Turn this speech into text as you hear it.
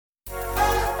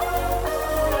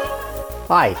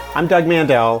Hi, I'm Doug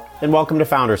Mandel, and welcome to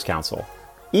Founders Council.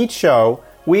 Each show,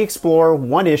 we explore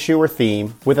one issue or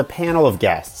theme with a panel of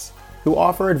guests who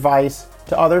offer advice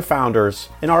to other founders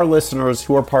and our listeners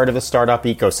who are part of the startup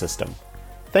ecosystem.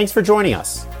 Thanks for joining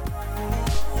us.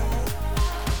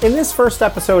 In this first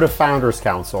episode of Founders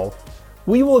Council,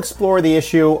 we will explore the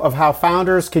issue of how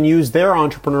founders can use their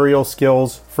entrepreneurial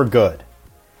skills for good.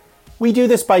 We do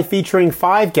this by featuring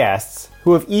 5 guests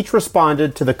who have each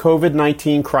responded to the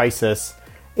COVID-19 crisis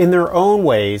in their own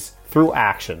ways through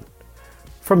action.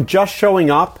 From just showing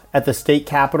up at the state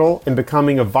capitol and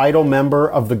becoming a vital member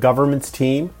of the government's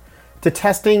team, to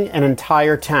testing an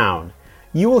entire town,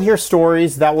 you will hear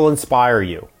stories that will inspire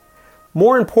you.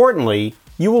 More importantly,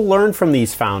 you will learn from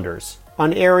these founders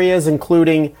on areas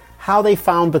including how they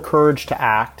found the courage to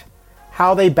act,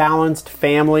 how they balanced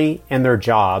family and their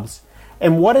jobs,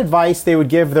 and what advice they would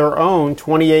give their own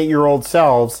 28-year-old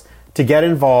selves to get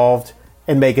involved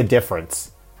and make a difference.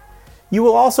 You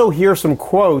will also hear some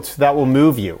quotes that will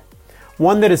move you.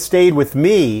 One that has stayed with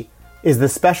me is the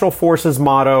Special Forces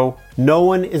motto, "No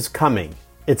one is coming,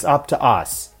 it's up to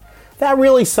us." That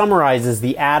really summarizes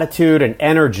the attitude and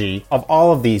energy of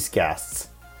all of these guests.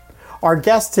 Our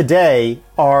guests today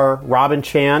are Robin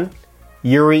Chan,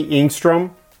 Yuri Engstrom,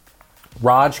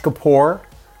 Raj Kapoor,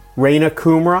 Reina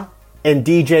Kumra, and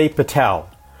DJ Patel,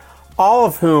 all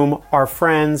of whom are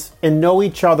friends and know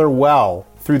each other well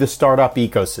through the startup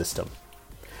ecosystem.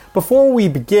 Before we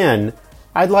begin,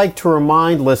 I'd like to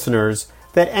remind listeners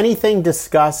that anything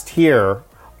discussed here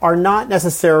are not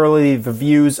necessarily the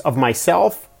views of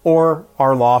myself or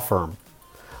our law firm.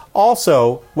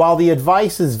 Also, while the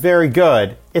advice is very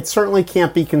good, it certainly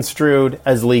can't be construed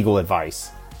as legal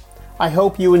advice. I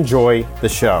hope you enjoy the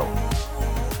show.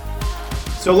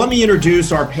 So let me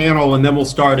introduce our panel and then we'll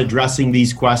start addressing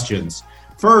these questions.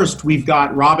 First, we've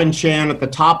got Robin Chan at the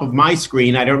top of my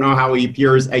screen. I don't know how he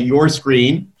appears at your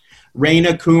screen.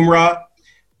 Reina Kumra,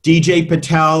 DJ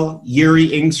Patel, Yuri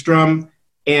Engstrom,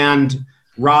 and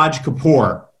Raj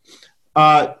Kapoor.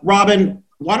 Robin,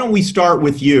 why don't we start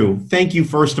with you? Thank you,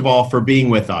 first of all, for being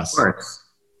with us. Of course.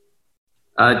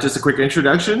 Just a quick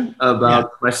introduction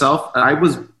about myself.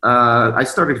 I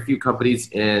started a few companies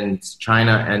in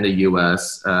China and the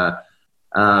US.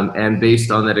 And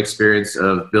based on that experience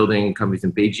of building companies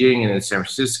in Beijing and in San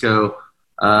Francisco,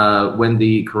 when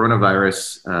the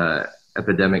coronavirus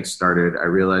epidemic started, I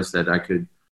realized that I could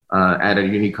add a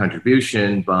unique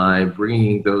contribution by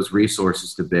bringing those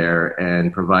resources to bear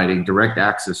and providing direct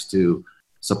access to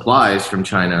supplies from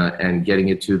China and getting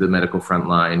it to the medical front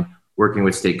line, working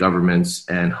with state governments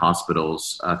and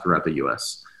hospitals throughout the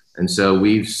US. And so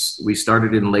we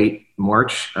started in late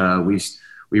March.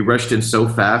 We rushed in so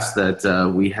fast that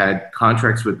we had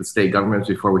contracts with the state governments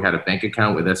before we had a bank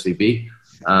account with SVB.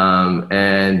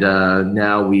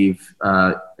 Now we've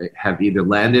have either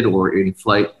landed or in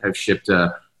flight have shipped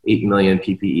 8 million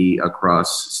PPE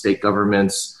across state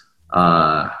governments,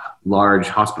 large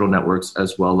hospital networks,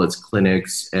 as well as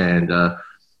clinics, and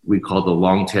we call the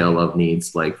long tail of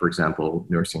needs, like, for example,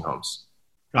 nursing homes.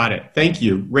 Got it. Thank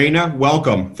you. Reina,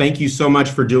 welcome. Thank you so much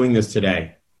for doing this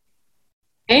today.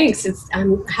 Thanks.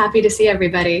 I'm happy to see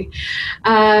everybody.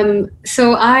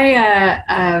 So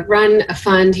I run a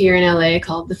fund here in LA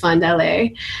called the Fund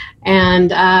LA.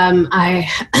 And I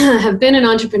have been an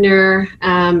entrepreneur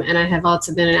and I have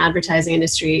also been an advertising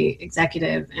industry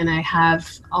executive. And I have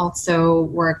also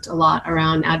worked a lot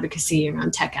around advocacy,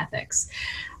 around tech ethics.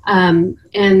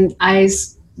 And I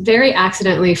very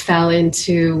accidentally fell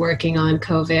into working on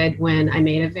COVID when I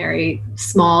made a very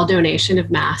small donation of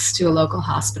masks to a local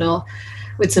hospital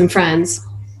with some friends,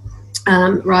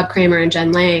 Rob Kramer and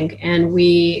Jen Lang, and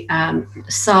we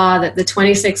saw that the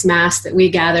 26 masks that we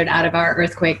gathered out of our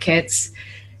earthquake kits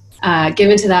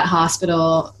given to that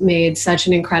hospital made such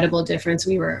an incredible difference.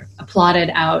 We were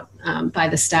applauded out by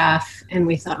the staff, and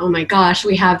we thought, oh my gosh,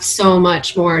 we have so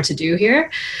much more to do here.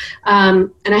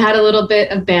 And I had a little bit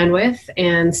of bandwidth,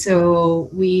 and so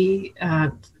we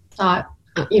thought,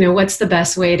 what's the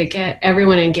best way to get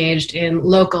everyone engaged in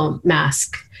local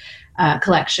mask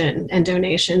collection and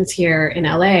donations here in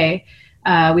LA.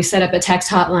 We set up a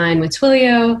text hotline with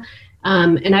Twilio.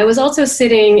 And I was also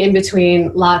sitting in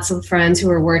between lots of friends who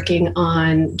were working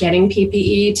on getting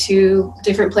PPE to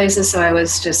different places. So I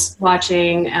was just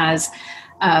watching as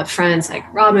friends like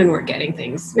Robin were getting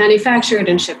things manufactured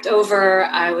and shipped over.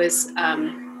 I was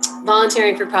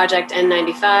volunteering for Project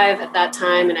N95 at that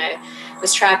time, and I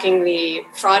was tracking the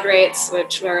fraud rates,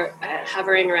 which were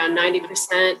hovering around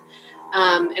 90%.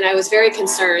 And I was very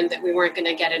concerned that we weren't going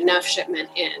to get enough shipment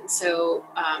in. So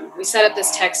we set up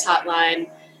this text hotline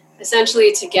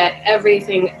essentially to get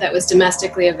everything that was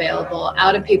domestically available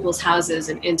out of people's houses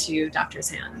and into doctors'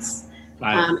 hands.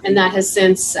 Wow. And that has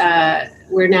since,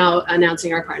 we're now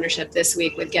announcing our partnership this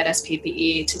week with Get Us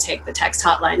PPE to take the text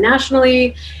hotline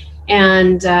nationally.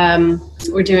 And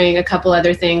we're doing a couple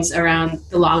other things around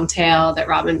the long tail that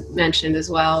Robin mentioned as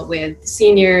well with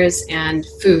seniors and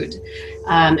food.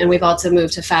 And we've also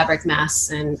moved to fabric masks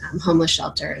and homeless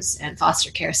shelters and foster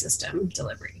care system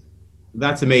delivery.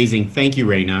 That's amazing. Thank you,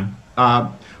 Raina.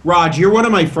 Raj, you're one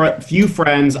of my few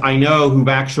friends I know who've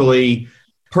actually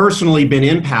personally been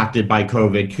impacted by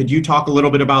COVID. Could you talk a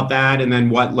little bit about that and then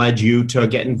what led you to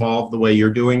get involved the way you're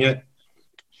doing it?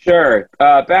 Sure.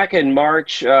 Back in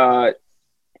March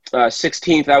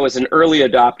 16th, I was an early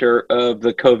adopter of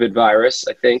the COVID virus,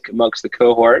 I think, amongst the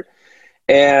cohort.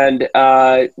 And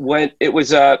when it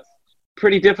was a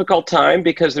pretty difficult time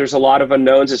because there's a lot of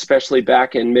unknowns, especially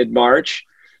back in mid-March.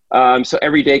 So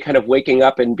every day kind of waking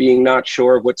up and being not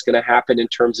sure what's going to happen in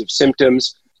terms of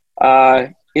symptoms.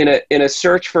 In a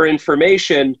search for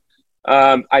information,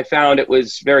 I found it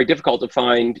was very difficult to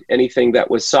find anything that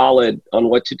was solid on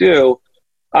what to do.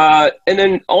 And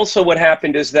then also what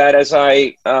happened is that as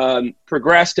I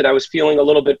progressed and I was feeling a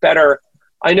little bit better,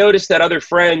 I noticed that other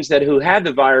friends who had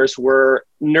the virus were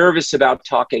nervous about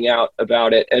talking out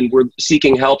about it and were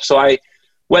seeking help. So I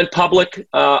went public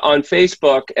on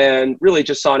Facebook and really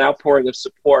just saw an outpouring of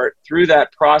support. Through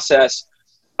that process,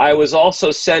 I was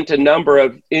also sent a number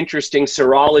of interesting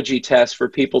serology tests for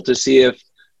people to see if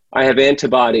I have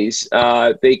antibodies.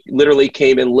 They literally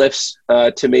came in lifts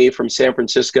to me from San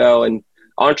Francisco, and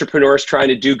entrepreneurs trying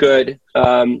to do good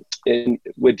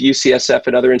with UCSF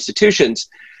and other institutions.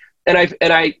 And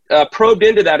I probed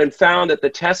into that and found that the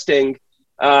testing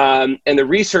and the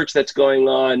research that's going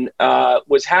on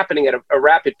was happening at a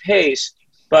rapid pace,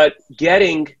 but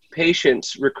getting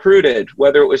patients recruited,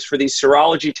 whether it was for these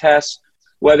serology tests,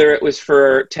 whether it was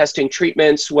for testing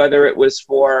treatments, whether it was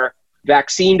for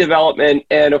vaccine development,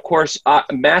 and of course,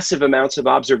 massive amounts of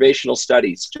observational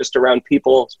studies just around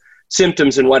people's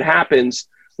symptoms and what happens,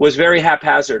 was very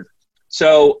haphazard.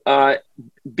 So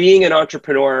being an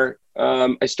entrepreneur,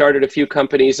 I started a few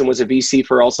companies and was a VC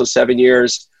for also 7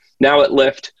 years. Now at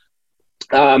Lyft,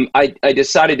 I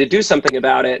decided to do something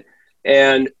about it.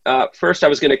 And first I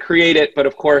was going to create it, but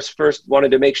of course, first wanted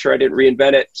to make sure I didn't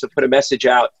reinvent it, so put a message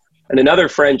out. And another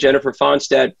friend, Jennifer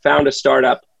Fonstad, found a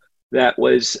startup that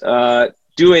was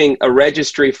doing a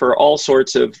registry for all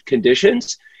sorts of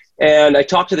conditions. And I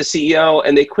talked to the CEO,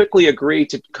 and they quickly agreed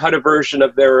to cut a version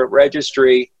of their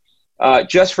registry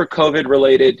just for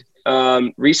COVID-related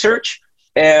research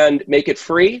and make it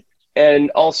free.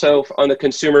 And also on the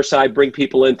consumer side, bring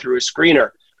people in through a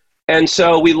screener. And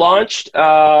so we launched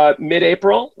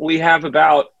mid-April. We have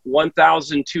about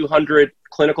 1,200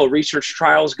 clinical research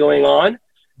trials going on.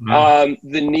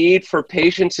 The need for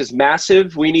patients is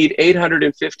massive. We need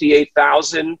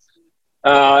 858,000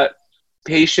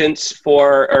 patients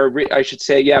volunteers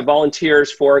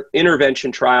for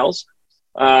intervention trials,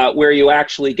 where you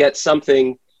actually get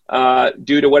something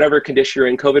due to whatever condition you're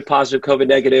in, COVID positive, COVID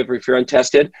negative, or if you're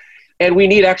untested. And we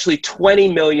need actually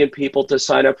 20 million people to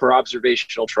sign up for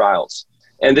observational trials.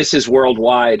 And this is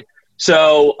worldwide.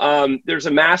 So there's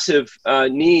a massive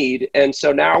need. And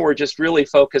so now we're just really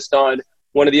focused on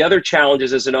one of the other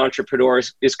challenges as an entrepreneur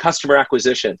is customer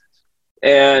acquisition.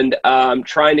 And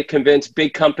trying to convince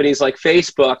big companies like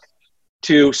Facebook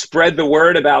to spread the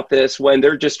word about this when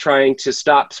they're just trying to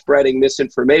stop spreading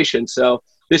misinformation. So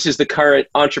this is the current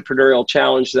entrepreneurial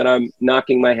challenge that I'm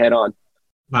knocking my head on.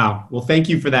 Wow. Well, thank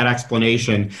you for that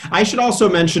explanation. I should also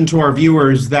mention to our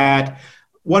viewers that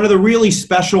one of the really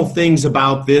special things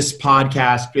about this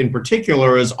podcast in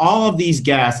particular is all of these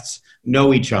guests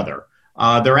know each other.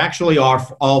 They're actually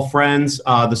all friends.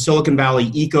 The Silicon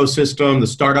Valley ecosystem, the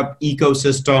startup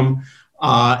ecosystem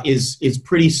is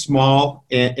pretty small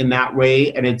in that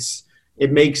way. And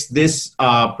it makes this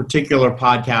particular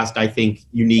podcast, I think,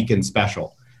 unique and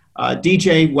special.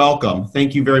 DJ, welcome.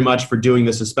 Thank you very much for doing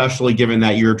this, especially given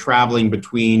that you're traveling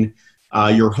between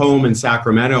your home and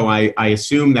Sacramento. I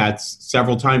assume that's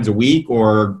several times a week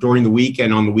or during the week,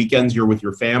 and on the weekends you're with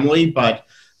your family. But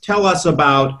tell us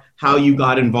about how you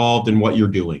got involved and what you're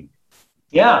doing.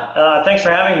 Yeah, thanks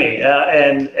for having me.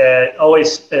 And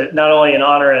always not only an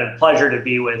honor and a pleasure to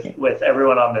be with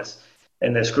everyone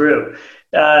in this group.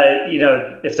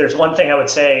 If there's one thing I would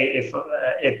say, if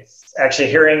it's actually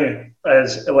hearing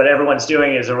as what everyone's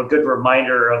doing is a good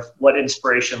reminder of what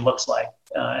inspiration looks like.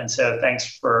 And so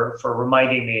thanks for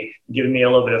reminding me, giving me a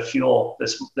little bit of fuel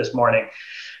this morning.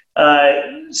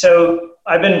 So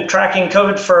I've been tracking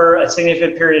COVID for a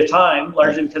significant period of time,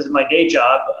 largely because of my day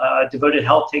job. Devoted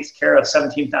Health takes care of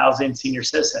 17,000 senior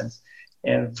citizens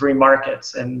in 3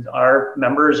 markets, and our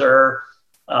members are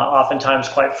oftentimes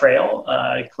quite frail,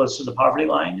 close to the poverty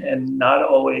line, and not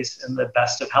always in the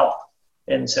best of health.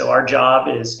 And so our job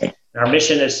is, our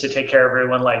mission is to take care of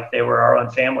everyone like they were our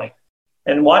own family.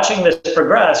 And watching this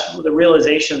progress, the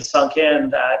realization sunk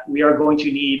in that we are going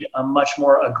to need a much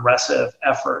more aggressive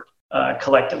effort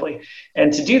collectively.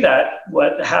 And to do that,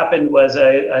 what happened was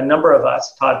a number of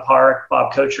us, Todd Park,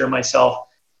 Bob Kocher, and myself,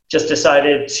 just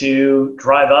decided to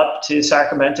drive up to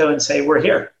Sacramento and say, we're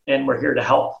here, and we're here to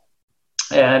help.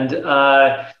 And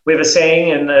we have a saying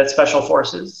in the Special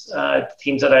Forces,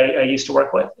 teams that I used to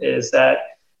work with, is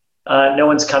that no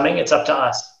one's coming, it's up to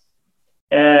us.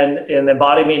 And the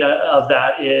embodiment of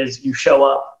that is you show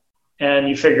up and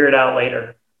you figure it out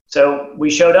later. So we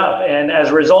showed up, and as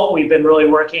a result, we've been really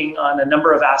working on a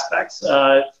number of aspects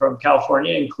from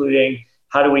California, including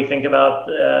how do we think about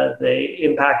the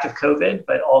impact of COVID,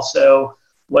 but also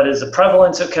what is the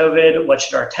prevalence of COVID, what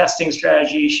should our testing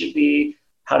strategy should be,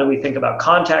 how do we think about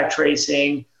contact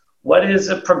tracing, what is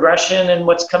the progression and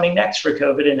what's coming next for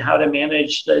COVID, and how to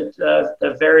manage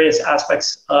the various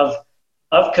aspects of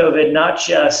COVID, not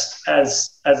just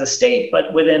as a state,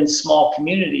 but within small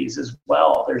communities as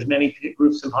well. There's many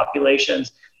groups and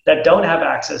populations that don't have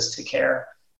access to care.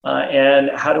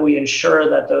 And how do we ensure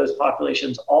that those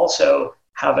populations also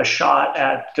have a shot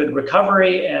at good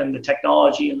recovery and the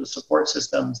technology and the support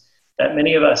systems that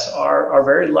many of us are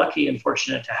very lucky and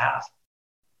fortunate to have.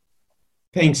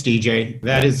 Thanks, DJ.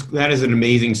 That is an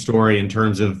amazing story in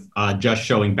terms of just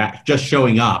showing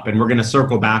up, and we're going to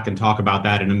circle back and talk about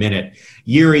that in a minute.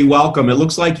 Yuri, welcome. It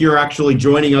looks like you're actually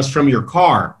joining us from your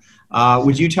car.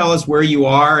 Would you tell us where you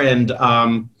are and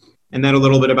then a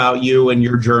little bit about you and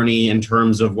your journey in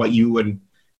terms of what you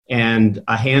and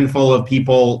a handful of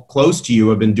people close to you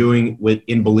have been doing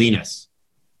in Bolinas?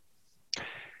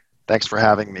 Thanks for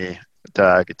having me,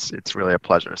 Doug. It's really a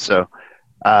pleasure. So.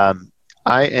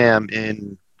 I am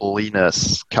in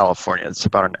Bolinas, California. It's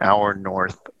about an hour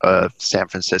north of San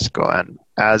Francisco. And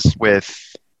as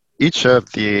with each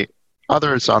of the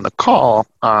others on the call,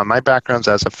 my background's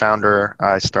as a founder.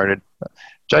 I started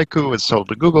Jaiku, was sold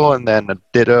to Google, and then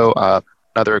Ditto,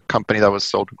 another company that was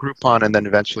sold to Groupon, and then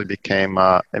eventually became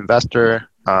investor,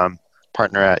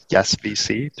 partner at Yes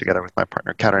VC, together with my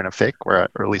partner Katarina Fake. We're an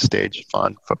early stage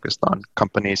fund focused on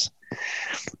companies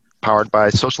powered by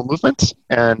social movements.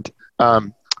 And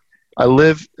I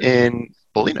live in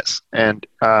Bolinas, and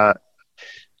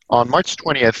on March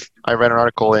 20th, I read an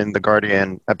article in The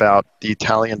Guardian about the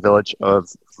Italian village of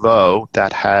Vo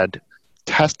that had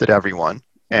tested everyone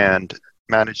and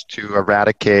managed to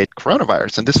eradicate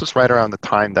coronavirus. And this was right around the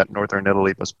time that northern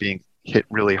Italy was being hit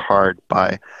really hard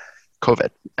by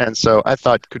COVID. And so I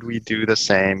thought, could we do the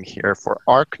same here for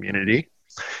our community?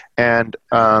 And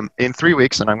in 3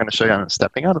 weeks, and I'm going to show you, I'm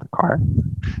stepping out of the car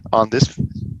on this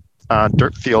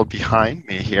dirt field behind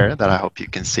me here that I hope you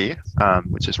can see,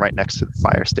 which is right next to the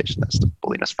fire station. That's the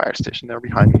Bolinas fire station there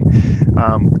behind me.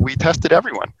 We tested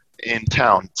everyone in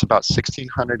town. It's about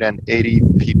 1,680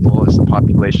 people is the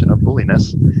population of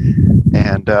Bolinas.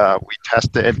 And we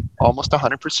tested almost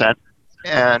 100%.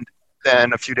 And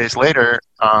then a few days later,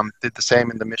 did the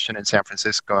same in the Mission in San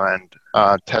Francisco and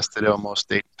tested almost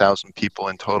 8,000 people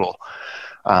in total.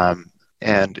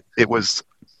 And it was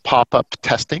pop-up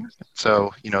testing.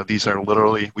 So, these are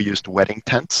literally, we used wedding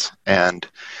tents and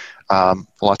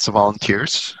lots of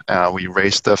volunteers. We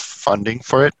raised the funding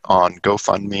for it on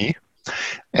GoFundMe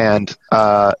and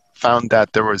found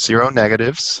that there were 0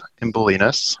 negatives in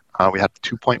Bolinas. We had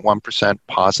 2.1%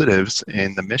 positives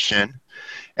in the Mission.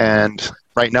 And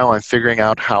right now I'm figuring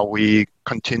out how we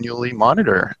continually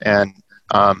monitor. And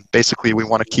basically we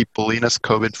want to keep Bolinas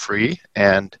COVID-free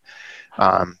and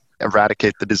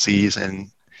eradicate the disease in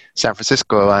San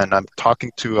Francisco. And I'm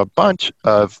talking to a bunch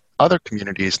of other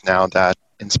communities now that,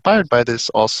 inspired by this,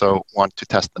 also want to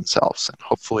test themselves. And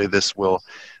hopefully this will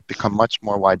become much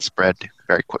more widespread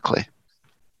very quickly.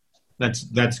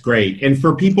 That's great. And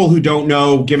for people who don't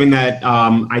know, given that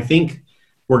I think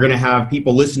we're going to have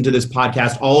people listen to this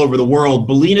podcast all over the world,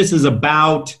 Bolinas is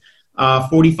about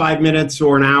 45 minutes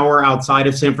or an hour outside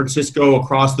of San Francisco,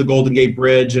 across the Golden Gate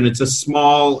Bridge, and it's a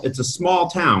small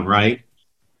town, right?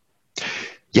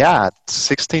 Yeah,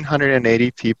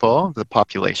 1,680 people, the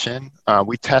population.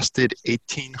 We tested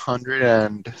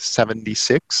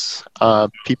 1,876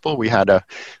 people. We had a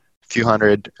few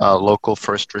hundred local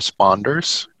first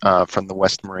responders from the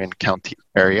West Marin County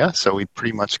area, so we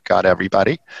pretty much got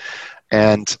everybody.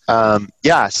 And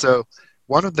so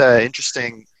one of the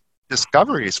interesting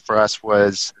discoveries for us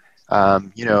was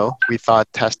we thought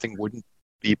testing wouldn't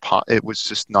it was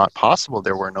just not possible.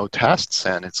 There were no tests,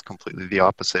 and it's completely the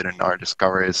opposite. And our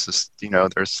discovery is just,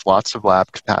 there's lots of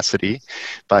lab capacity,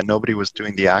 but nobody was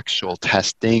doing the actual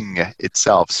testing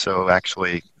itself. So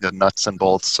actually the nuts and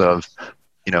bolts of,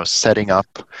 setting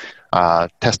up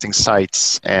testing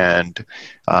sites, and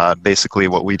basically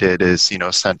what we did is,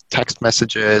 sent text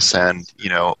messages and,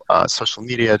 social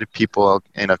media to people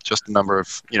in just a number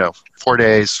of, 4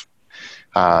 days,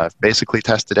 basically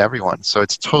tested everyone. So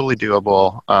it's totally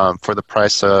doable. For the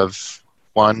price of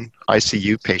one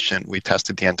ICU patient, we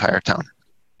tested the entire town.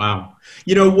 Wow.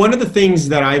 One of the things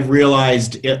that I've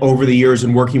realized over the years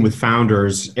in working with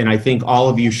founders, and I think all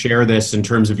of you share this in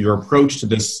terms of your approach to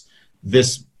this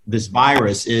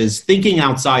virus, is thinking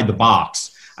outside the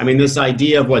box. I mean, this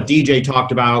idea of what DJ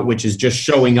talked about, which is just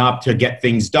showing up to get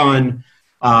things done,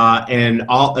 and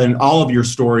all of your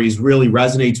stories really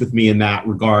resonates with me in that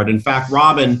regard. In fact,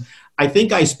 Robin, I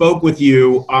think I spoke with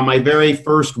you on my very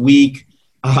first week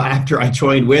after I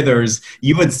joined Withers.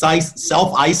 You had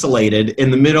self-isolated in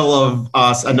the middle of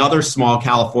another small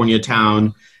California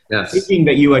town, yes, thinking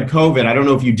that you had COVID. I don't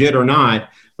know if you did or not,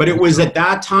 but it was at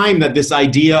that time that this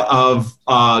idea of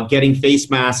getting face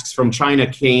masks from China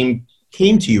came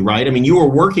to you, right? I mean, you were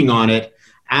working on it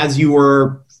as you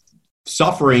were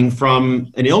suffering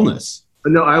from an illness.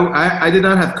 No, I did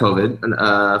not have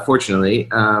COVID, fortunately.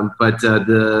 But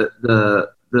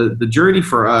the journey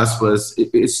for us was,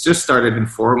 it's just started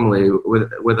informally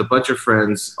with a bunch of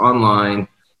friends online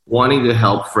wanting to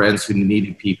help friends who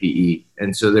needed PPE.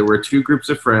 And so there were two groups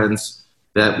of friends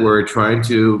that were trying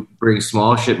to bring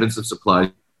small shipments of supplies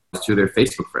to their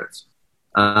Facebook friends.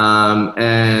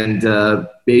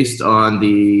 Based on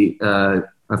the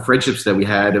friendships that we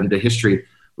had and the history,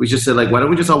 we just said, why don't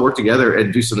we just all work together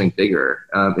and do something bigger?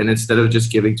 And instead of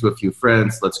just giving to a few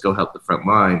friends, let's go help the front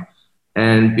line.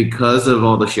 And because of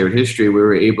all the shared history, we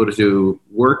were able to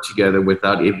work together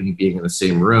without even being in the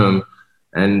same room.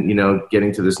 And,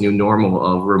 getting to this new normal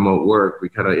of remote work, we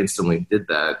kind of instantly did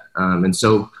that. And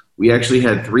so we actually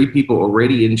had 3 people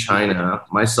already in China,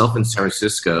 myself in San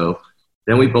Francisco.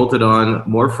 Then we bolted on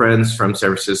more friends from San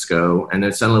Francisco. And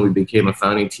then suddenly we became a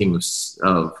founding team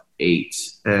of 8.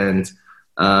 And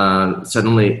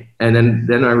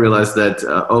then I realized that,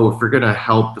 if we're going to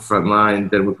help the front line,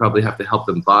 then we probably have to help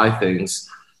them buy things.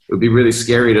 It would be really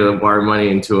scary to wire money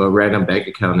into a random bank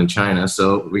account in China.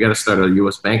 So we got to start a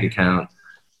US bank account.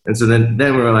 And so then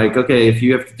we were like, okay, if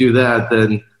you have to do that,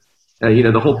 then,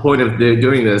 the whole point of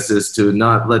doing this is to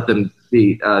not let them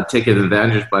be taken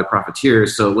advantage by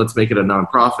profiteers. So let's make it a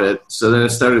nonprofit. So then it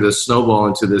started to snowball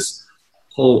into this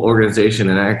whole organization,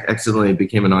 and I accidentally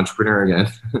became an entrepreneur again.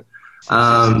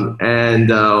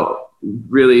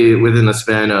 Really within the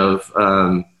span of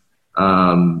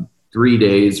 3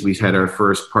 days, we had our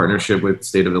first partnership with the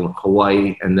state of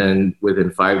Hawaii, and then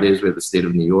within 5 days we had the state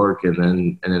of New York, and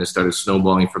then it started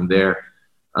snowballing from there.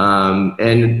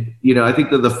 I think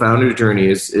that the founder journey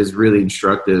is really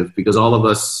instructive, because all of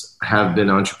us have been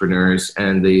entrepreneurs,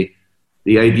 and the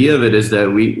idea of it is that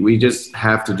we just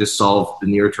have to just solve the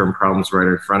near-term problems right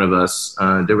in front of us.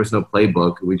 There was no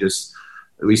playbook.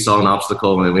 We saw an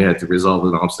obstacle and we had to resolve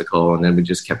an obstacle, and then we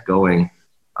just kept going.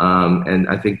 And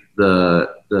I think the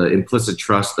implicit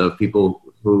trust of people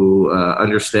who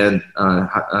understand,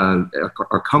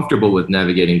 are comfortable with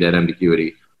navigating that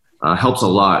ambiguity helps a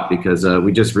lot, because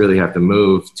we just really have to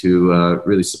move to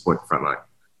really support the front line.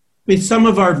 I mean, some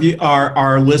of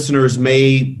our listeners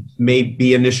may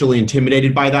be initially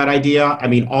intimidated by that idea. I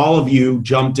mean, all of you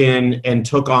jumped in and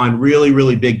took on really,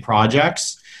 really big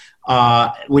projects,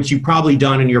 which you've probably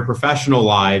done in your professional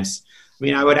lives. I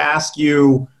mean, I would ask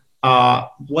you,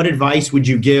 what advice would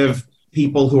you give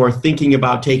people who are thinking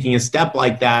about taking a step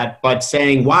like that, but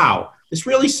saying, wow, this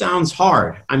really sounds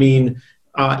hard? I mean,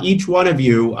 each one of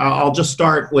you, I'll just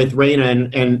start with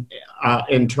Raina, and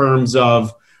in terms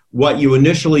of what you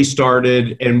initially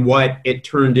started and what it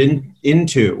turned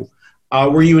into.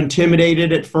 Were you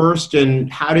intimidated at first, and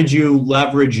how did you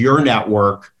leverage your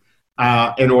network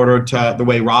in order to, the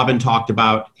way Robin talked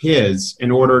about his,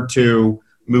 in order to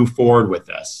move forward with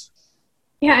this?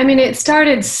 Yeah, I mean, it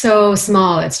started so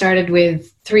small. It started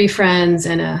with 3 friends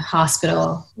in a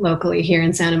hospital locally here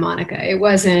in Santa Monica. It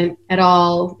wasn't at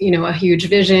all, a huge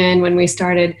vision when we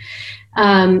started.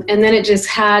 And then it just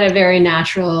had a very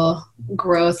natural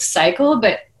growth cycle.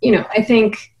 But, I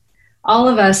think all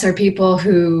of us are people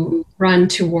who run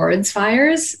towards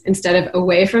fires instead of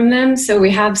away from them. So we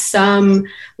have some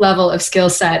level of skill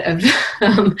set of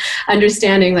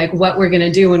understanding like what we're going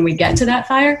to do when we get to that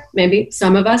fire. Maybe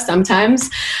some of us sometimes.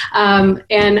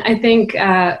 And I think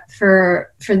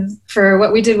for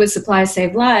what we did with Supplies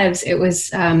Save Lives, it was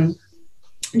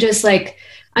just like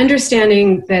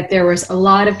understanding that there was a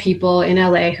lot of people in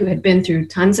LA who had been through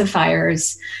tons of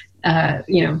fires,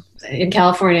 in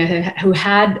California who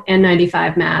had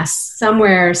N95 masks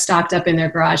somewhere stocked up in their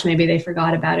garage. Maybe they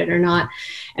forgot about it or not.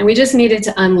 And we just needed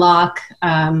to unlock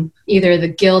either the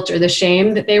guilt or the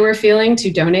shame that they were feeling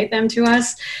to donate them to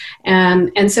us.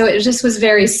 And so it just was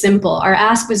very simple. Our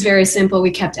ask was very simple.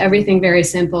 We kept everything very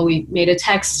simple. We made a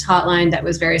text hotline that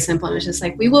was very simple. And it was just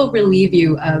like, we will relieve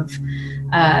you of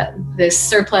this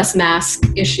surplus mask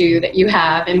issue that you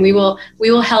have, and we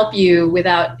will help you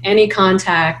without any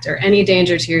contact or any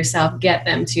danger to yourself, get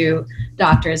them to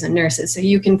doctors and nurses so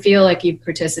you can feel like you've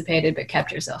participated but kept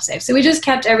yourself safe. So we just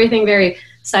kept everything very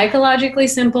psychologically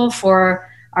simple for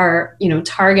our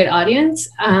target audience.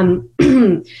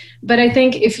 But I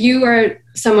think if you are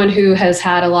someone who has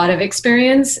had a lot of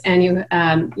experience and you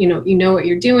know what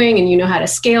you're doing and you know how to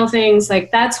scale things,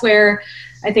 like that's where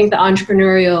I think the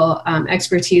entrepreneurial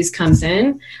expertise comes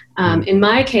in. In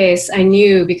my case, I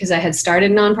knew, because I had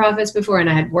started nonprofits before and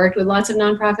I had worked with lots of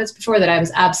nonprofits before, that I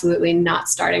was absolutely not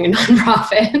starting a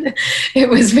nonprofit. It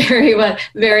was very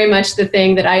much the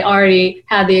thing that I already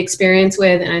had the experience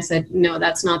with. And I said, no,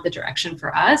 that's not the direction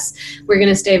for us. We're going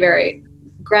to stay very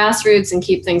grassroots and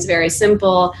keep things very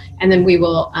simple. And then we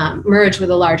will merge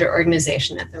with a larger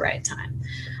organization at the right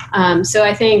time. So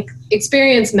I think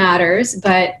experience matters,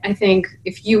 but I think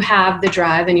if you have the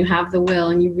drive and you have the will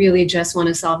and you really just want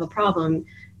to solve a problem,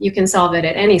 you can solve it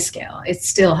at any scale. It's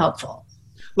still helpful.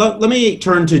 Let me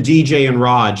turn to DJ and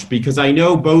Raj, because I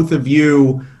know both of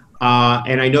you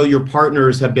and I know your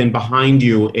partners have been behind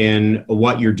you in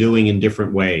what you're doing in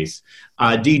different ways.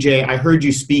 DJ, I heard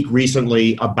you speak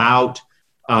recently about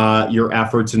your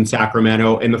efforts in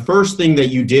Sacramento. And the first thing that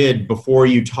you did before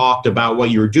you talked about what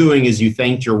you were doing is you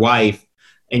thanked your wife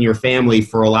and your family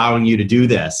for allowing you to do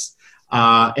this.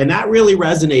 And that really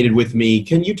resonated with me.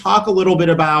 Can you talk a little bit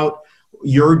about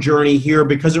your journey here?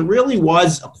 Because it really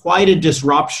was quite a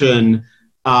disruption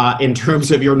in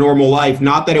terms of your normal life.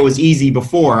 Not that it was easy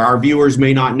before. Our viewers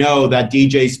may not know that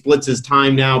DJ splits his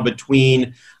time now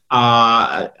between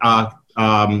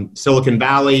Silicon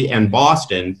Valley and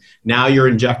Boston. Now you're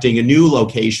injecting a new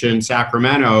location,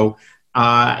 Sacramento,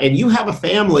 and you have a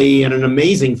family, and an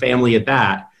amazing family at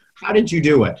that. How did you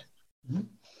do it?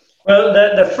 Well,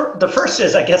 the first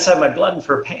is, I guess, I have my blood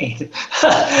for pain.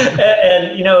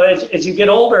 and as you get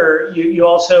older, you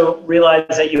also realize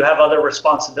that you have other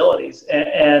responsibilities.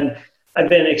 And I've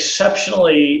been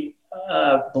exceptionally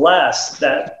blessed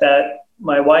that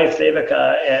my wife,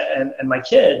 Devika, and my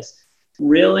kids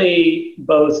really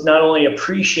both not only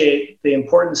appreciate the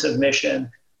importance of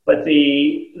mission, but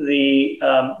the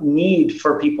need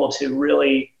for people to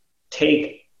really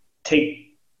take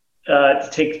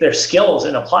their skills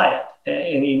and apply it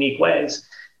in unique ways.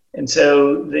 And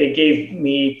so they gave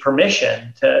me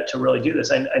permission to really do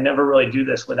this. I never really do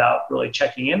this without really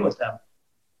checking in with them.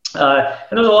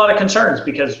 And there's a lot of concerns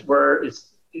because every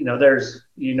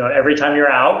time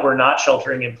you're out, we're not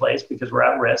sheltering in place because we're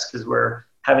at risk, because we're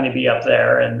having to be up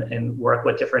there and work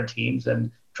with different teams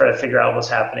and try to figure out what's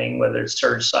happening, whether it's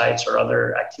surge sites or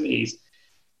other activities.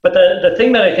 But the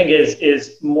thing that I think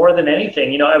is more than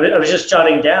anything, I was just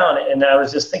jotting down and I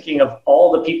was just thinking of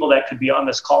all the people that could be on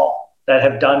this call that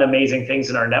have done amazing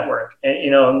things in our network.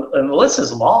 And, and the list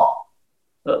is long.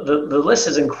 The list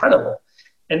is incredible.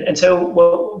 And so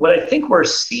what I think we're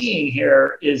seeing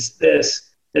here is this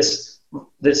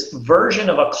version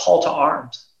of a call to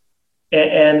arms.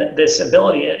 And this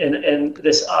ability and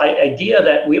this idea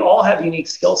that we all have unique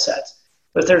skill sets,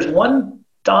 but there's one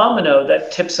domino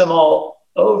that tips them all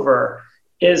over,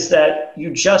 is that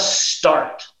you just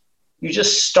start. You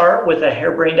just start with a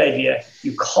harebrained idea.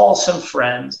 You call some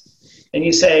friends and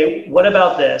you say, what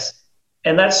about this?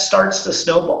 And that starts the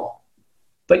snowball.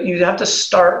 But you have to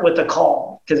start with a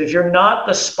call, because if you're not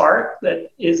the spark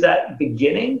that is that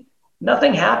beginning,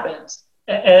 nothing happens.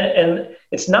 And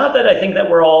it's not that I think that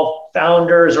we're all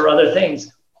founders or other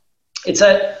things. It's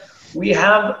that we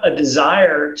have a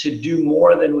desire to do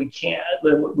more than we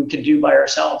could do by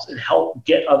ourselves and help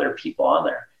get other people on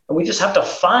there. And we just have to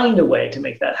find a way to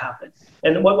make that happen.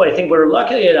 And what I think we're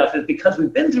lucky enough is, because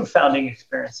we've been through founding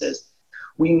experiences,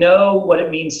 we know what it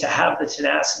means to have the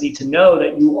tenacity to know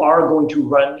that you are going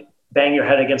to bang your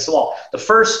head against the wall. The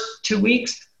first 2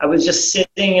 weeks, I was just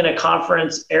sitting in a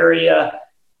conference area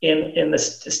in the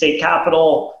state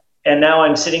capitol, and now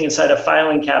I'm sitting inside a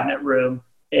filing cabinet room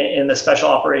in the Special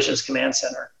Operations Command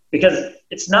Center. Because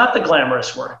it's not the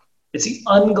glamorous work. It's the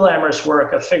unglamorous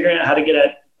work of figuring out how to get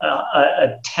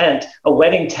a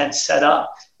wedding tent set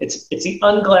up. It's the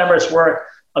unglamorous work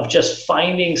of just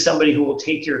finding somebody who will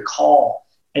take your call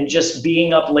and just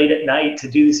being up late at night to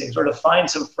do these things, or to find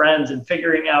some friends and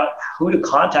figuring out who to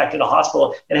contact at a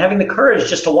hospital and having the courage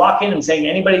just to walk in and saying,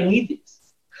 anybody need these?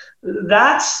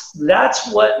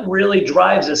 That's what really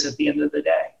drives us at the end of the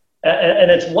day. And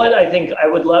it's what I think I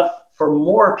would love for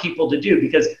more people to do,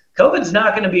 because COVID's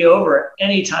not going to be over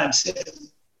anytime soon.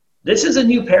 This is a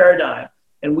new paradigm,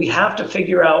 and we have to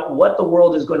figure out what the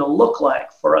world is going to look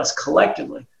like for us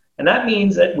collectively. And that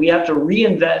means that we have to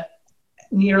reinvent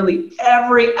nearly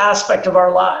every aspect of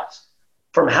our lives,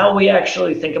 from how we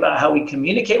actually think about how we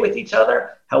communicate with each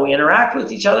other, how we interact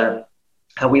with each other,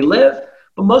 how we live,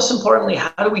 but most importantly,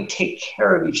 how do we take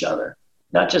care of each other,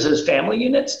 not just as family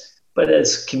units, but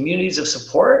as communities of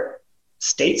support,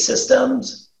 state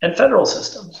systems, and federal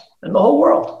systems, and the whole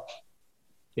world.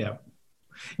 Yeah.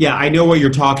 Yeah, I know what you're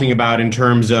talking about in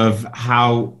terms of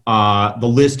how the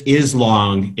list is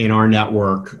long in our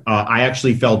network. I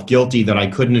actually felt guilty that I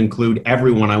couldn't include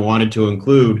everyone I wanted to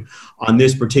include on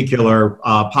this particular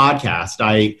podcast.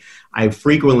 I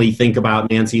frequently think about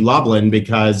Nancy Loveland,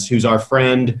 who's our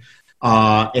friend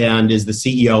and is the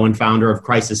CEO and founder of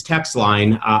Crisis Text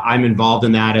Line. I'm involved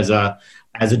in that as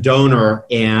a donor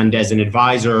and as an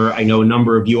advisor. I know a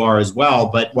number of you are as well,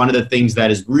 but one of the things that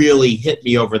has really hit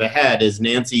me over the head is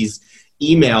Nancy's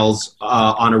emails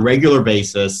on a regular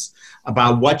basis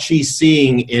about what she's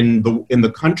seeing in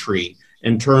the country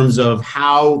in terms of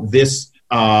how this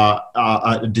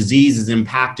disease is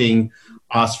impacting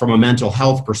us from a mental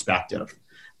health perspective.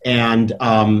 And,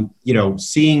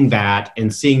 seeing that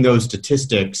and seeing those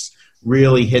statistics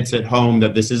really hits it home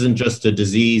that this isn't just a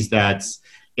disease that's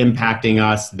impacting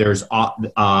us. There's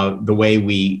the way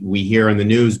we hear in the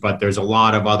news, but there's a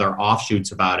lot of other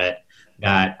offshoots about it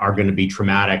that are going to be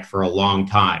traumatic for a long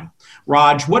time.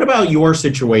 Raj, what about your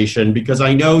situation? Because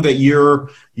I know that your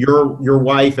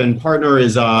wife and partner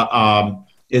is a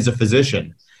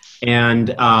physician,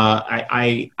 and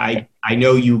I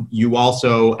know you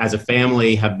also as a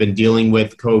family have been dealing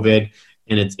with COVID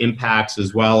and its impacts,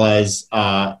 as well as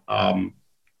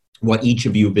what each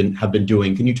of you have been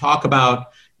doing. Can you talk about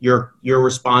your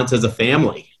response as a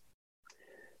family?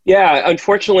 Yeah,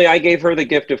 unfortunately, I gave her the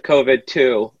gift of COVID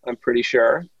too, I'm pretty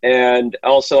sure. And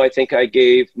also, I think I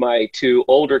gave my two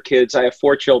older kids, I have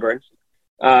 4 children,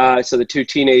 so the 2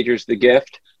 teenagers, the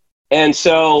gift. And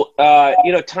so,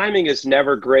 timing is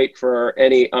never great for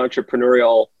any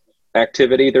entrepreneurial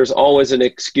activity. There's always an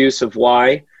excuse of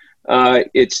why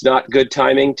it's not good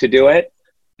timing to do it.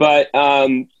 But,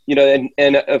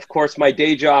 and of course, my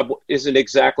day job isn't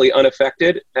exactly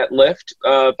unaffected at Lyft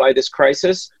by this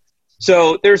crisis.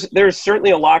 So there's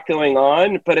certainly a lot going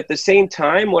on. But at the same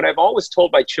time, what I've always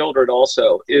told my children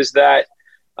also is that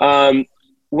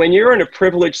when you're in a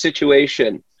privileged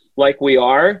situation like we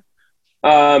are,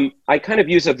 I kind of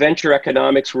use a venture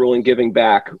economics rule in giving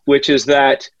back, which is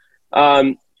that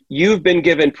you've been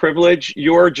given privilege.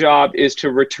 Your job is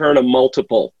to return a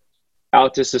multiple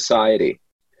out to society.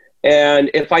 And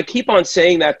if I keep on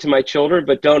saying that to my children,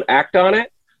 but don't act on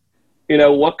it,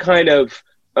 what kind of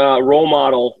role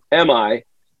model am I?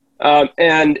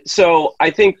 And so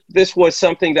I think this was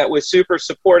something that was super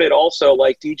supported also,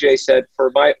 like DJ said,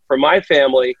 for my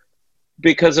family,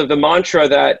 because of the mantra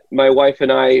that my wife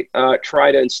and I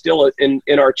try to instill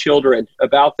in our children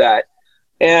about that.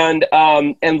 And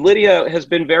Lydia has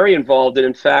been very involved. And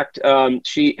in fact,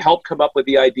 she helped come up with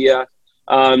the idea.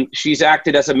 She's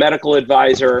acted as a medical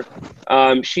advisor.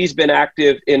 She's been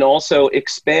active in also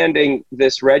expanding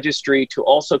this registry to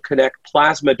also connect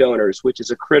plasma donors, which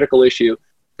is a critical issue.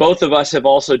 Both of us have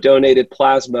also donated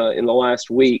plasma in the last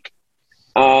week.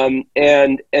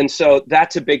 And so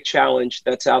that's a big challenge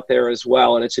that's out there as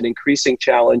well. And it's an increasing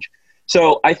challenge.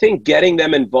 So I think getting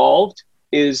them involved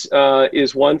is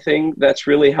one thing that's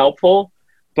really helpful.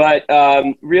 But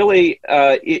really,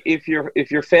 if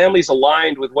your family's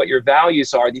aligned with what your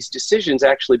values are, these decisions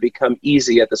actually become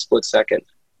easy at the split second.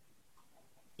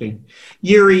 Okay.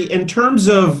 Yuri, in terms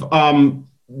of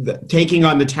taking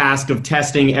on the task of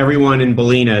testing everyone in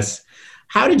Bolinas,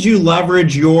 how did you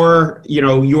leverage your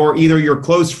either your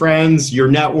close friends, your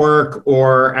network,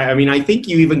 or I think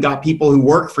you even got people who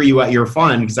work for you at your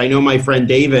fund, because I know my friend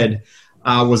David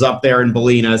was up there in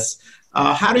Bolinas.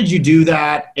 How did you do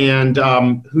that, and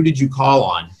who did you call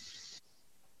on?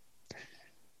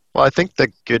 Well, I think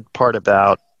the good part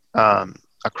about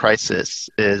a crisis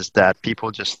is that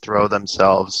people just throw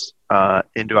themselves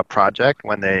into a project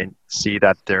when they see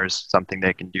that there's something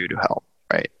they can do to help,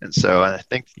 right? And so I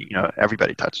think,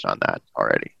 everybody touched on that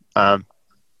already.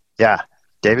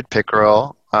 David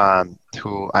Pickerel,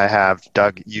 who I have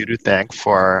Doug, you to thank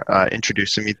for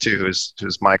introducing me to,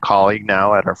 who's my colleague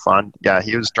now at our fund. Yeah,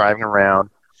 he was driving around,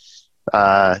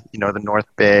 the North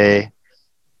Bay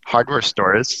hardware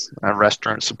stores and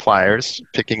restaurant suppliers,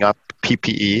 picking up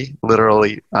PPE,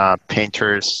 literally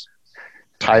painters,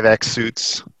 Tyvek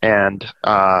suits, and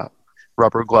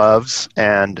rubber gloves,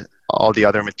 and all the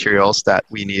other materials that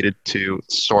we needed to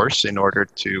source in order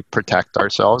to protect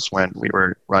ourselves when we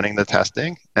were running the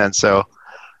testing. And so,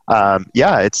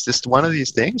 it's just one of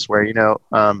these things where,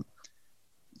 and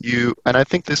I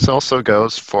think this also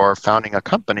goes for founding a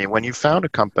company. When you found a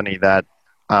company that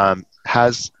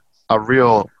has a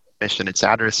real mission, it's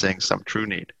addressing some true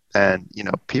need. And,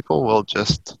 people will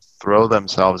just throw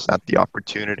themselves at the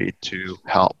opportunity to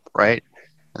help, right?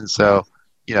 And so,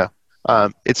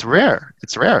 it's rare.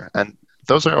 It's rare. And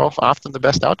those are often the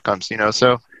best outcomes,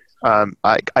 So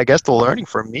I guess the learning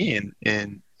for me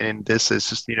in this is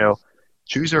just,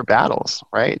 choose your battles,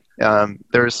 right?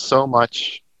 There's so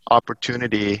much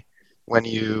opportunity when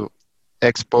you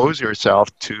expose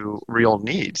yourself to real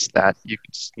needs that you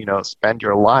can, spend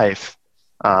your life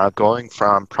going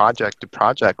from project to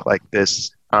project like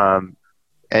this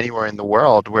anywhere in the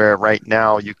world, where right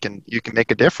now you can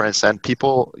make a difference, and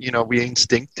people, we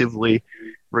instinctively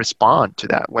respond to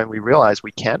that when we realize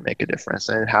we can make a difference.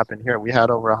 And it happened here. We had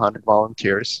over 100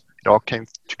 volunteers. It all came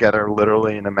together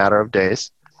literally in a matter of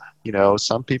days.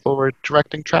 Some people were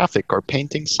directing traffic or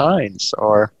painting signs,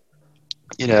 or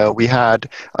we had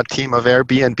a team of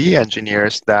Airbnb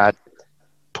engineers that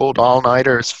pulled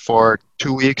all-nighters for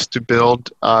 2 weeks to build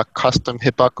a custom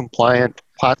HIPAA-compliant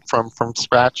platform from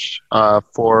scratch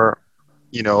for,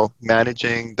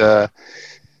 managing the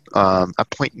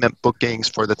appointment bookings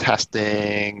for the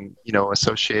testing,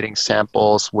 associating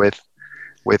samples with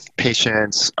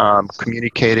patients,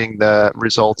 communicating the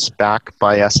results back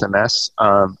by SMS.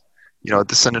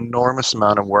 This is an enormous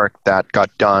amount of work that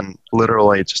got done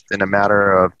literally just in a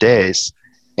matter of days.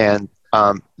 And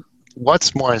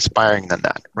what's more inspiring than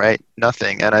that, right?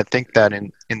 Nothing. And I think that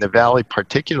in the Valley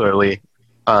particularly,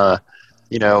 that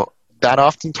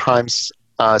oftentimes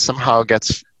somehow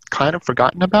gets kind of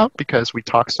forgotten about, because we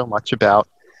talk so much about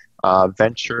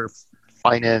venture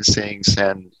financings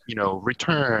and,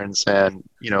 returns and,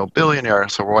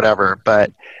 billionaires or whatever.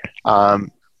 But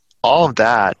all of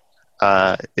that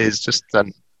is just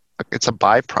it's a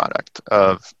byproduct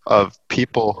of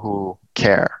people who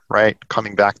care, right?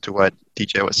 Coming back to what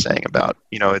DJ was saying about,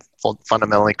 it's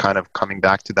fundamentally kind of coming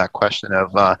back to that question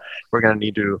of we're going to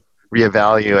need to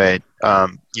reevaluate,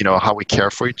 how we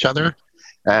care for each other.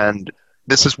 And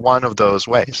this is one of those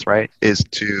ways, right, is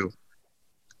to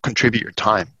contribute your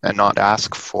time and not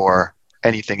ask for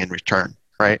anything in return,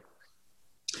 right?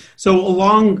 So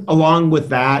along with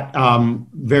that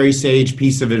very sage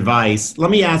piece of advice,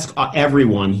 let me ask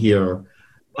everyone here.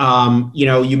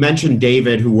 You mentioned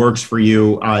David, who works for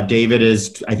you. David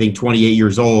is, I think, 28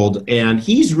 years old, and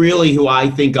he's really who I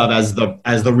think of as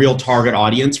the real target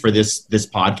audience for this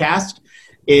podcast.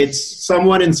 It's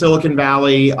someone in Silicon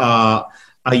Valley, a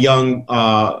young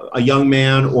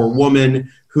man or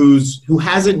woman who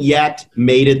hasn't yet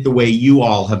made it the way you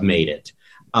all have made it.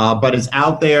 But is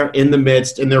out there in the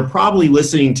midst, and they're probably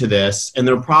listening to this, and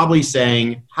they're probably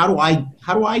saying, how do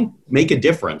I make a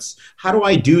difference? How do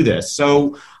I do this?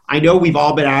 So I know we've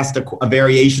all been asked a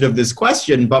variation of this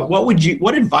question, but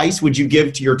what advice would you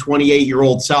give to your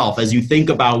 28-year-old self as you think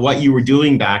about what you were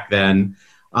doing back then?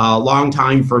 Long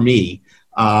time for me,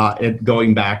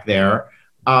 going back there.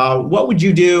 What would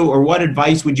you do, or what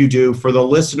advice would you do for the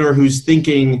listener who's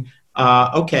thinking,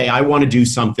 okay, I want to do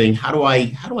something. How do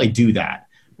I do that?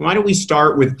 Why don't we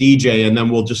start with DJ, and then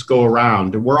we'll just go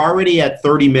around. We're already at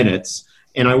 30 minutes,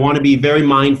 and I want to be very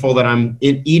mindful that I'm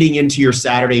eating into your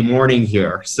Saturday morning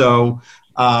here. So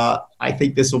I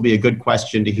think this will be a good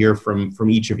question to hear from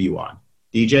each of you on.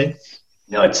 DJ?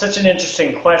 It's such an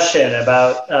interesting question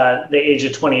about the age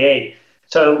of 28.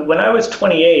 So when I was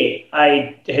 28,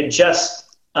 I had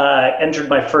just entered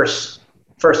my first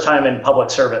time in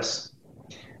public service.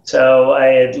 So I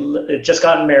had just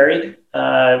gotten married,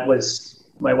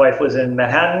 my wife was in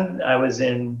Manhattan. I was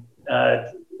in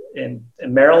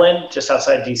Maryland, just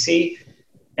outside DC.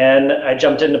 And I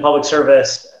jumped into public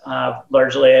service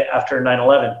largely after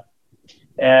 9/11.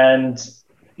 And,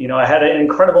 I had an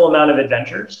incredible amount of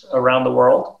adventures around the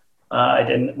world.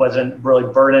 I wasn't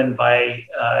really burdened by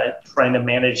trying to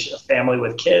manage a family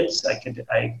with kids.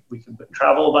 We could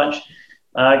travel a bunch.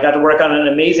 I got to work on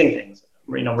amazing things.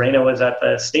 Raina was at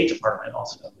the State Department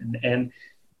also. And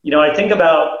I think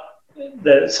about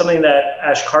something that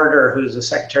Ash Carter, who's the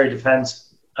Secretary of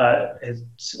Defense,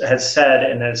 has said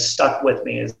and has stuck with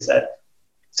me, is that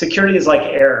security is like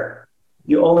air.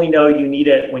 You only know you need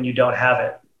it when you don't have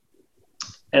it.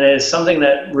 And it is something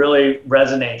that really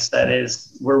resonates. That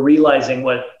is, we're realizing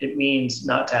what it means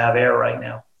not to have air right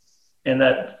now, and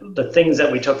that the things that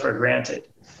we took for granted.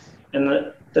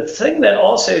 And the thing that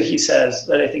also he says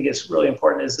that I think is really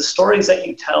important is the stories that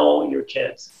you tell your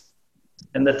kids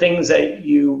and the things that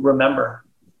you remember.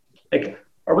 Like,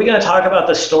 are we going to talk about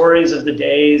the stories of the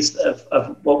days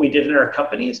of what we did in our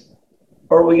companies?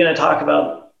 Or are we going to talk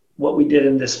about what we did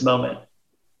in this moment?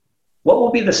 What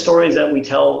will be the stories that we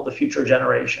tell the future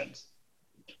generations?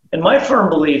 And my firm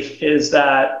belief is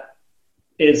that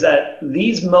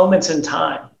these moments in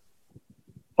time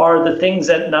are the things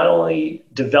that not only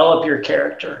develop your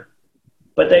character,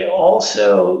 but they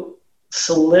also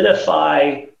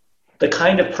solidify the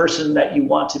kind of person that you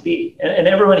want to be. And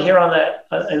everyone here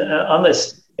on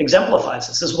this exemplifies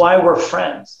this. This is why we're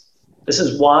friends. This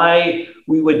is why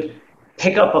we would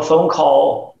pick up a phone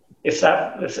call if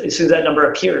as soon as that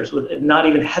number appears, with not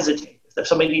even hesitate. If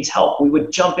somebody needs help, we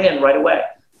would jump in right away,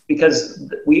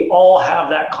 because we all have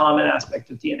that common aspect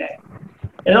of DNA.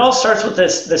 And it all starts with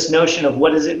this notion of,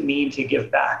 what does it mean to give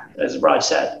back? As Raj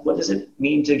said, what does it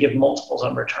mean to give multiples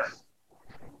on return?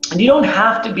 And you don't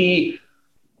have to be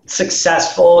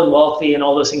successful and wealthy and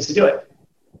all those things to do it.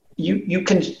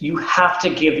 You have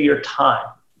to give your time.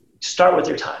 Start with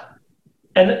your time.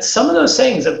 And some of those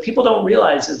things that people don't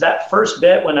realize is that first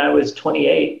bit when I was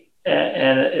 28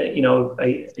 and a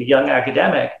young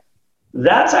academic,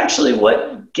 that's actually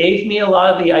what gave me a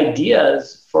lot of the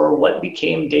ideas for what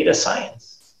became data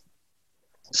science.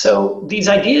 So these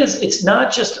ideas, it's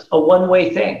not just a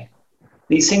one-way thing.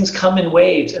 These things come in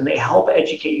waves and they help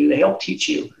educate you, they help teach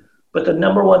you. But the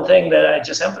number one thing that I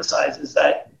just emphasize is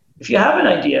that if you have an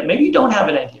idea, maybe you don't have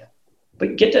an idea,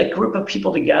 but get a group of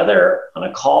people together on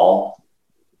a call,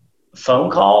 a phone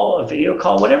call, a video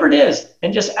call, whatever it is,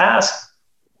 and just ask,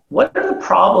 what are the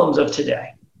problems of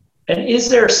today? And is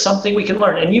there something we can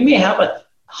learn? And you may have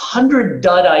 100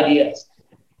 dud ideas.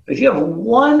 But if you have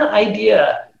one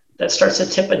idea that starts to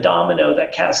tip a domino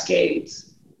that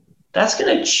cascades, that's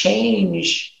going to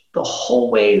change the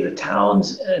whole way the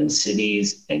towns and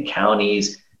cities and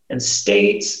counties and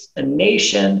states and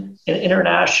nation and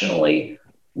internationally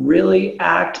really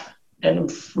act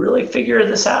and really figure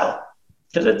this out.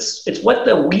 Because it's what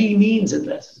the we means in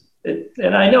this.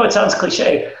 And I know it sounds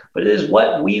cliche, but it is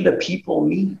what we the people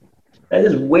mean. That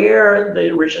is where the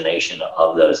origination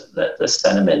of the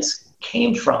sentiments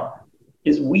came from.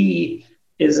 Is we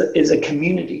is a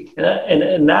community,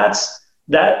 and that's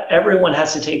that everyone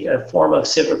has to take a form of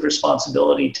civic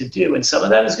responsibility to do. And some of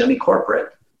that is going to be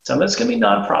corporate, some of it's going to be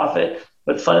nonprofit,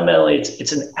 but fundamentally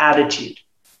it's an attitude.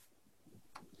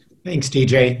 Thanks,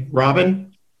 DJ.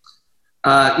 Robin?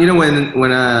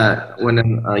 When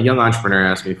a young entrepreneur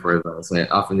asks me for advice, I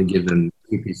often give them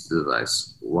two pieces of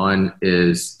advice. One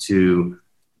is to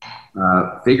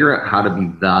figure out how to be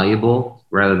valuable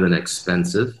rather than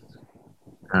expensive.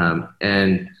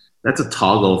 And that's a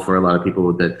toggle for a lot of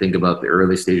people that think about the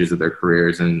early stages of their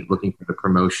careers and looking for the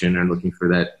promotion and looking for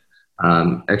that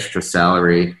extra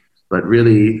salary, but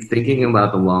really thinking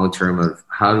about the long term of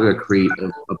how to create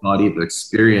a body of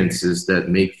experiences that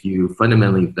make you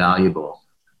fundamentally valuable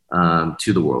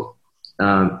to the world.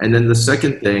 And then the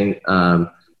second thing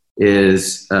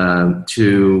is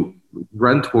to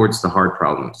run towards the hard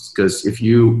problems, because if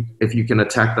you can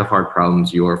attack the hard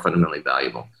problems, you are fundamentally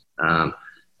valuable.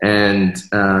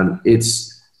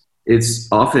 It's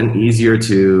often easier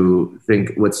to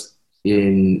think what's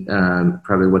in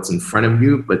probably what's in front of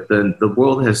you, but then the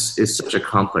world is such a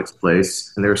complex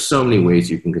place, and there are so many ways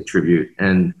you can contribute,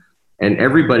 and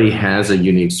everybody has a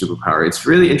unique superpower. It's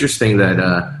really interesting that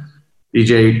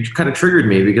DJ kind of triggered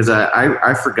me, because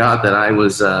I forgot that I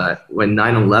was when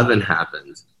 9/11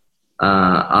 happened.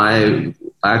 I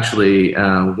actually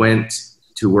went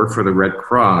to work for the Red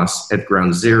Cross at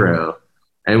Ground Zero,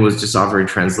 and was just offering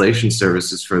translation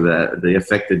services for the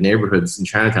affected neighborhoods in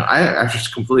Chinatown. I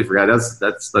just completely forgot.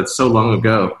 That's so long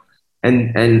ago.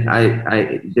 And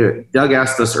Doug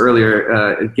asked us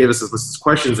earlier, gave us this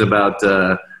questions about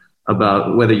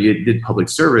whether you did public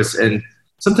service. And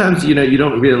sometimes, you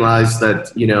don't realize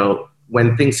that,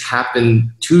 when things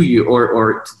happen to you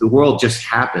or to the world just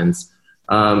happens,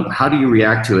 how do you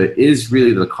react to it is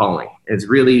really the calling. It's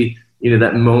really,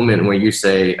 that moment where you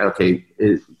say, okay,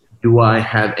 do I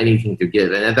have anything to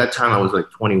give? And at that time I was like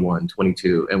 21,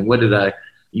 22. And what did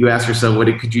you ask yourself, what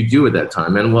could you do at that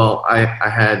time? And well, I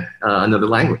had another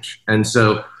language. And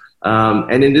so,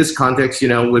 and in this context,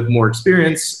 with more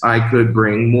experience, I could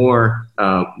bring more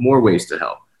ways to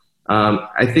help.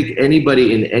 I think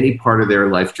anybody in any part of their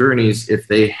life journeys, if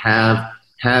they have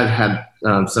had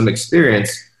some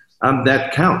experience,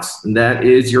 that counts. And that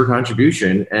is your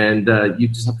contribution. And you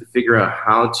just have to figure out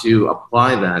how to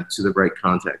apply that to the right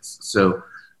context. So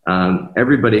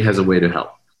everybody has a way to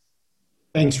help.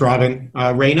 Thanks, Robin.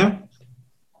 Raina?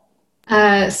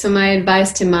 So my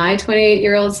advice to my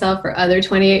 28-year-old self or other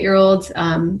 28-year-olds,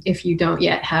 if you don't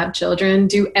yet have children,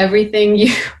 do everything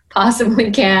you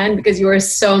possibly can, because you are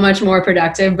so much more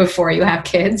productive before you have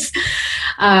kids.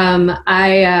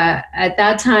 At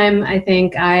that time, I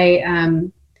think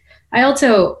I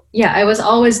was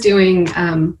always doing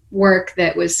work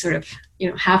that was sort of,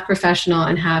 half professional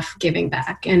and half giving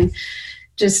back. And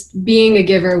just being a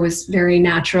giver was very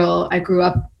natural. I grew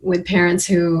up with parents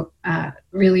who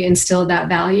really instilled that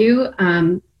value.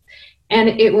 And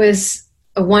it was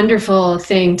a wonderful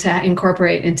thing to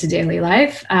incorporate into daily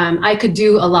life. I could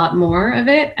do a lot more of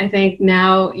it. I think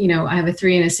now, I have a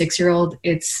 3 and a 6-year-old.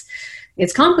 It's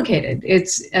complicated.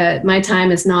 My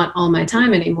time is not all my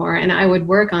time anymore. And I would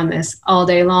work on this all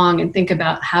day long and think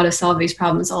about how to solve these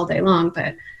problems all day long.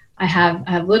 But I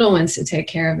have little ones to take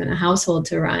care of and a household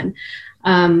to run.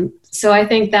 So I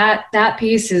think that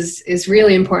piece is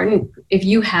really important. If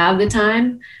you have the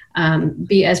time,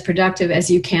 be as productive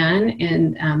as you can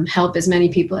and help as many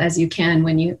people as you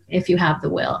can if you have the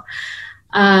will.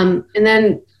 And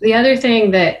then the other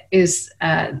thing that is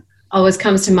always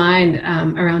comes to mind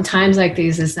around times like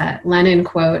these is that Lenin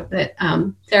quote that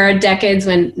there are decades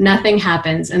when nothing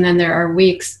happens, and then there are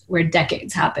weeks where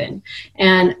decades happen.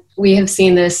 And we have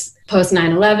seen this post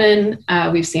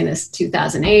 9/11, we've seen this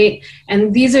 2008,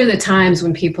 and these are the times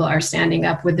when people are standing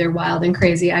up with their wild and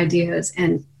crazy ideas,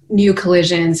 and new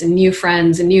collisions and new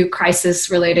friends and new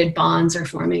crisis-related bonds are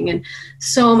forming. And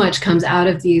so much comes out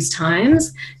of these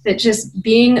times that just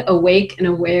being awake and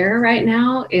aware right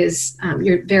now is,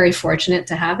 you're very fortunate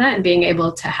to have that, and being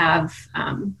able to have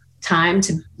time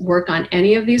to work on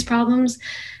any of these problems.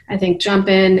 I think jump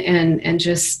in and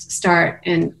just start,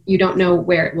 and you don't know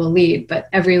where it will lead, but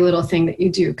every little thing that you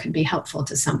do could be helpful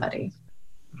to somebody.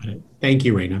 Thank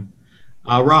you, Raina.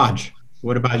 Raj,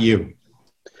 what about you?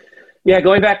 Yeah,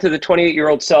 going back to the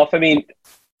 28-year-old self, I mean,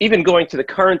 even going to the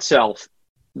current self,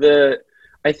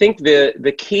 I think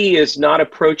the key is not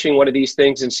approaching one of these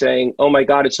things and saying, oh my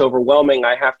God, it's overwhelming,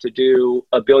 I have to do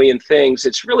a billion things.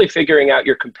 It's really figuring out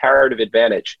your comparative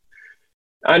advantage.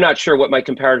 I'm not sure what my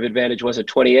comparative advantage was at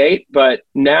 28, but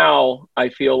now I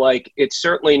feel like it's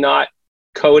certainly not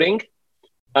coding.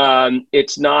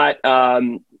 It's not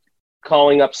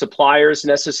calling up suppliers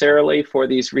necessarily for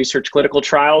these research clinical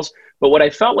trials. But what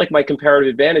I felt like my comparative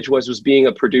advantage was being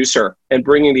a producer and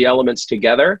bringing the elements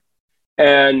together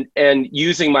and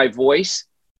using my voice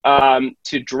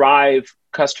to drive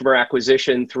customer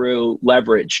acquisition through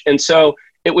leverage. And so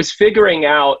it was figuring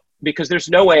out, because there's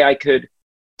no way I could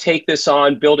take this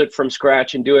on, build it from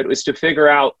scratch and do it. It was to figure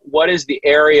out what is the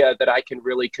area that I can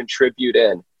really contribute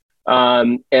in.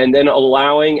 And then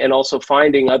allowing and also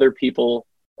finding other people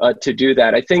to do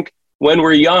that. I think when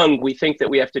we're young, we think that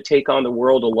we have to take on the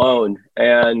world alone,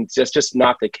 and that's just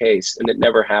not the case, and it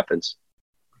never happens.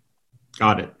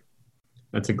 Got it.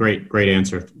 That's a great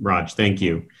answer, Raj. Thank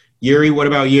you. Yuri, what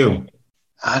about you?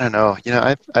 I don't know.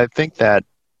 I think that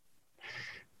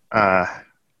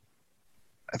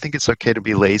I think it's okay to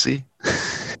be lazy.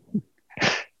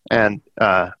 And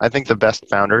I think the best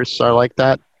founders are like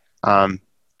that.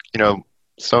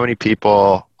 So many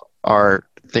people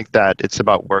think that it's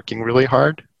about working really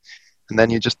hard, and then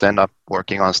you just end up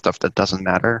working on stuff that doesn't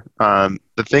matter.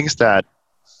 The things that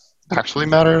actually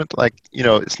matter,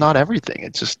 it's not everything.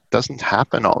 It just doesn't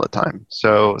happen all the time.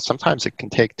 So sometimes it can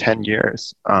take 10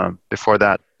 years before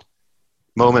that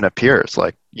moment appears,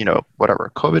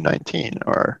 whatever, COVID-19,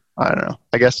 or I don't know.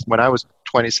 I guess when I was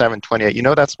 27,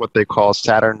 28, that's what they call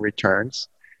Saturn returns.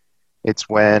 It's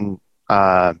when,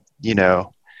 I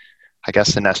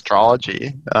guess in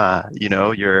astrology,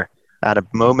 you're at a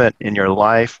moment in your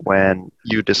life when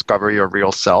you discover your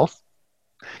real self.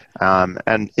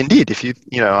 And indeed, if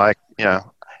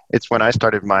it's when I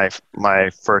started my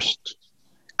first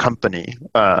company,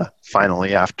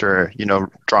 finally, after,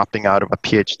 dropping out of a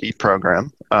PhD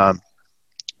program,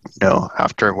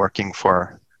 after working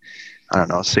for,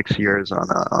 6 years on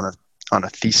a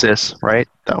thesis, right?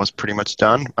 That was pretty much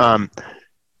done.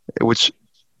 Which,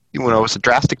 was a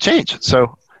drastic change.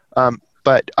 So,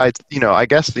 but I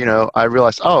guess, I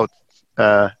realized,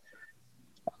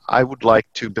 I would like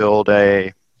to build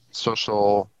a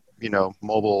social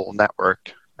mobile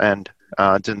network and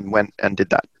went and did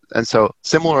that. And so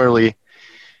similarly,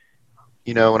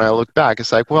 when I look back,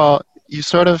 it's like, well, you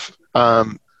sort of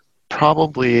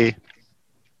probably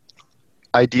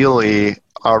ideally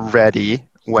are ready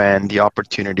when the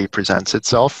opportunity presents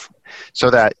itself so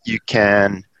that you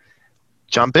can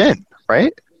jump in,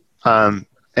 right?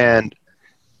 And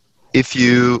if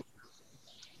you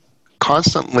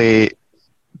constantly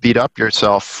beat up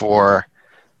yourself for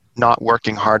not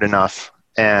working hard enough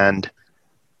and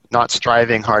not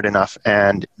striving hard enough,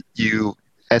 and you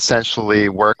essentially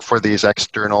work for these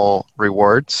external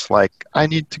rewards, like I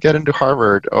need to get into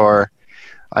Harvard, or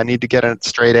I need to get in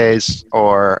straight A's,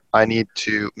 or I need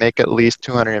to make at least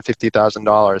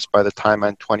 $250,000 by the time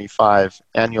I'm 25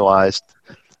 annualized,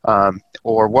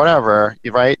 or whatever,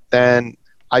 right? Then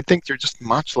I think you're just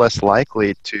much less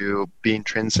likely to be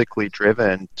intrinsically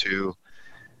driven to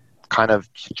kind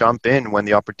of jump in when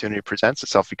the opportunity presents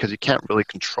itself, because you can't really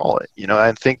control it.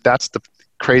 I think that's the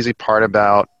crazy part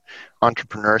about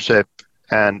entrepreneurship,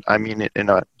 and I mean it in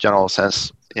a general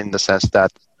sense, in the sense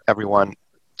that everyone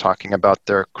talking about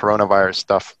their coronavirus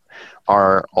stuff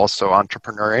are also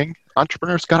entrepreneuring.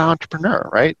 Entrepreneurs got to entrepreneur,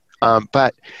 right?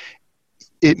 But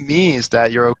it means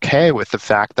that you're okay with the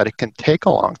fact that it can take a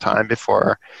long time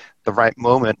before the right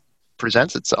moment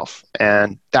presents itself.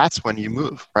 And that's when you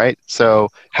move, right? So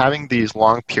having these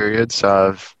long periods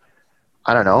of,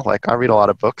 I don't know, like I read a lot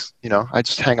of books, I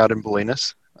just hang out in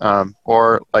Bolinas.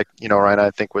 Or like, Ryan, I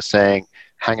think was saying,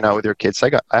 hanging out with your kids.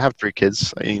 I have 3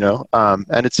 kids,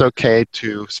 and it's okay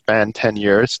to spend 10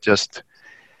 years just,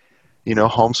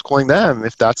 homeschooling them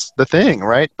if that's the thing,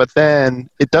 right? But then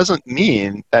it doesn't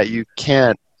mean that you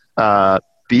can't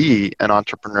be an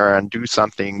entrepreneur and do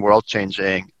something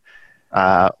world-changing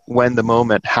when the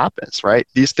moment happens, right?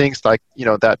 These things like,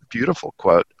 that beautiful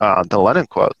quote, the Lenin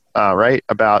quote, right?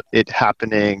 About it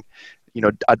happening,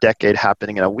 a decade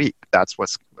happening in a week. That's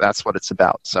what it's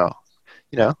about. So,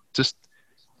 just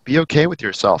be okay with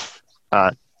yourself.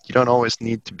 You don't always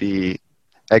need to be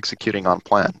executing on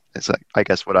plan. It's like, I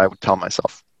guess what I would tell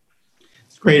myself.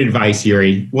 It's great advice,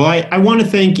 Yuri. Well, I want to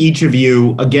thank each of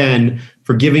you again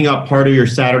for giving up part of your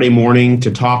Saturday morning to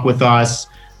talk with us.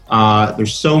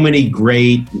 There's so many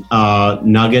great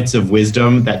nuggets of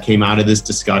wisdom that came out of this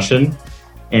discussion.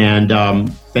 And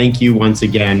thank you once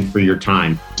again for your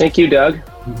time. Thank you, Doug.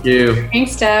 Thank you.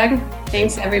 Thanks, Doug.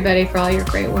 Thanks, everybody, for all your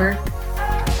great work.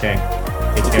 Okay.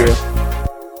 Take care.